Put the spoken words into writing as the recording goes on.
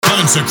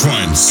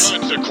Consequence.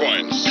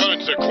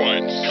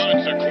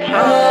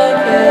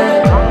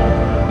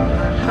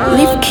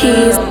 Leave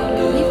keys.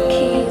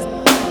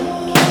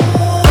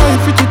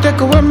 If you to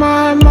take away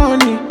my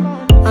money,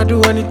 I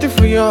do anything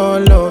for your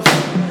love.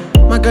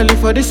 My girl,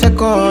 for the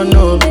second,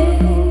 no.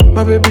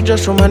 My baby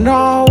just from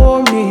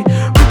know me.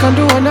 We can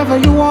do whatever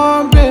you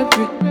want,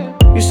 baby.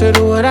 You say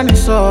the word and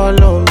it's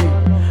all on me.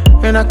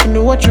 And I can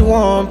do what you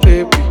want,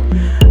 baby.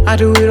 I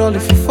do it all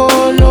if you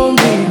follow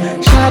me.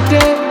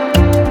 Sade,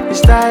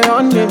 it's that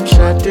your name,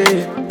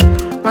 Sade.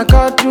 My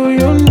God, do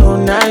you know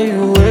now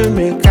you will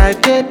make I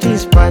take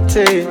this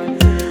party?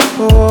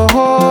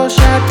 Oh,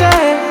 Sade,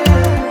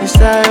 it's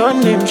that your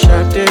name,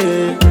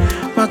 Sade.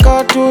 My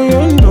God, do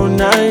you know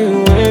now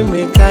you will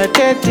make I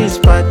take this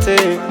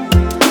party?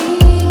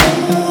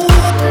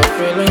 You're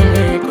feeling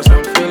me cause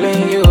I'm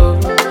feeling you.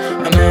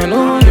 And I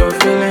know you're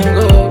feeling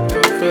good.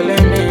 You're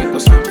feeling me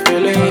cause I'm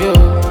feeling you.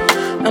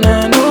 And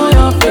I know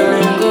you're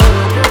feeling good.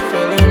 You're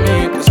feeling me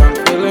cause I'm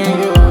feeling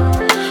you.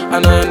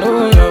 And I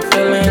know you're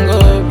feeling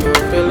good.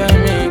 You're feeling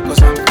me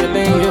cause I'm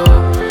feeling you.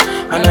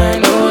 And I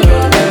know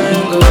you're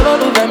feeling good.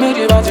 Olólùfẹ́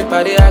méjì bá ti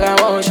pàdé ara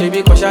wọn ṣe bí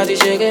kọ́ṣá ti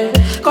ṣeré.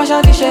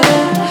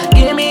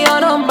 Give me your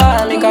number,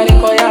 mi kárí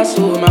kọ́ yá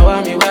sùn, máa wá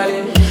mi wálé.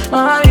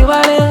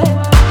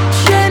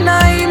 Ṣé na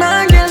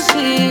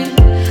emergency?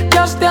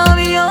 Just tell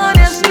me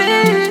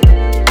honestly.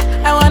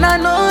 I wanna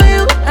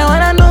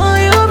know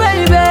you,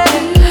 baby.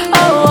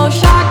 Oh,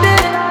 Sade,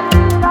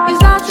 is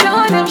that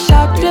your name,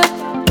 Sade?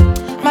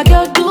 My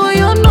girl, do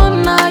you know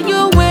now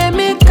you with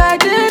me? I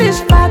did this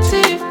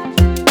party.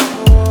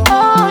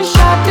 Oh,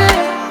 Sade,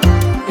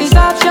 is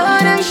that your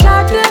name,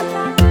 Sade?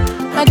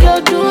 My girl,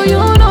 do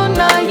you know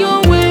now you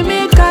with me?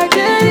 I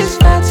did this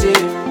party.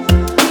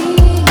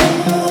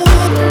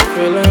 You're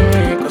feeling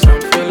me cause I'm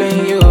feeling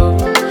you.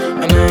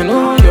 And I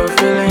know you're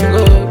feeling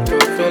good.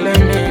 You're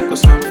feeling me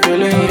cause I'm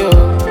feeling you.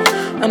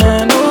 And I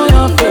know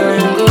you're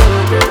feeling good.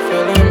 You're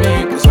feeling me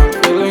cause I'm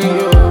feeling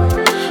you.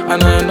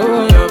 And I know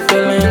you're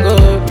feeling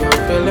good. You're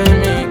feeling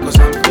me cause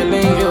I'm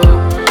feeling you.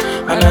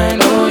 And I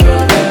know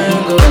you're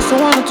feeling good. There's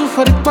one or two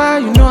for the bar,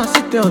 you know I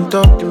sit there on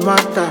top the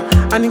matter.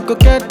 And it could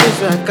get this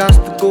where I got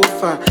to go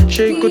far.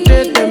 She could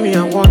tell me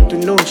I want to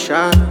know,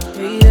 Sha.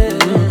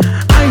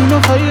 And you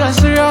know for you I'm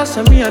serious,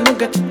 and me I no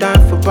get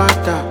time for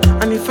banter.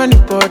 And if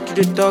anybody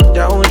they talk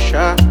their own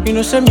Sha, you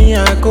know say me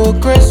I go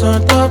crazy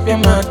on top your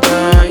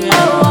matter.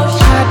 Yeah.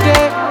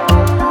 Sade,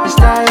 it's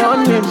that your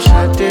name,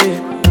 Sade.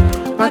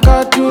 My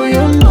God, do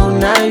you know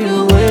now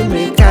you will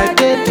make I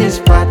get this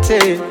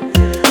party?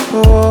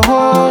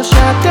 Oh,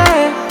 Sade,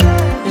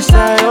 it's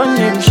that your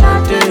name,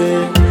 Sade.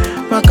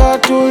 My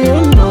God, do you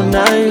know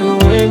now you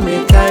will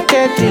make I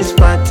get this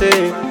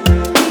party?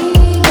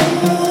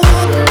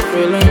 You're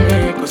feeling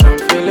me cause I'm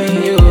feeling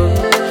you.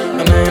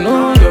 And I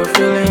know you're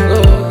feeling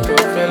good.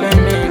 You're feeling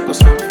me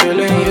cause I'm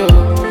feeling you.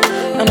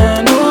 And I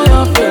know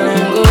you're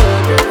feeling good.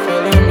 You're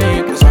feeling me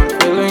cause I'm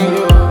feeling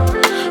you.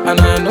 And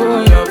I know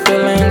you're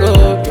feeling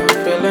good. You're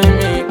feeling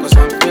me cause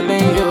I'm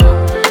feeling you.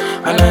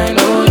 And I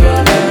know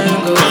you're feeling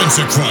good.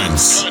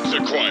 Consequence.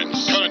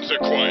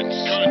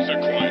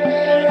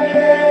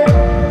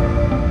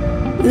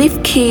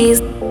 Leave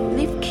keys.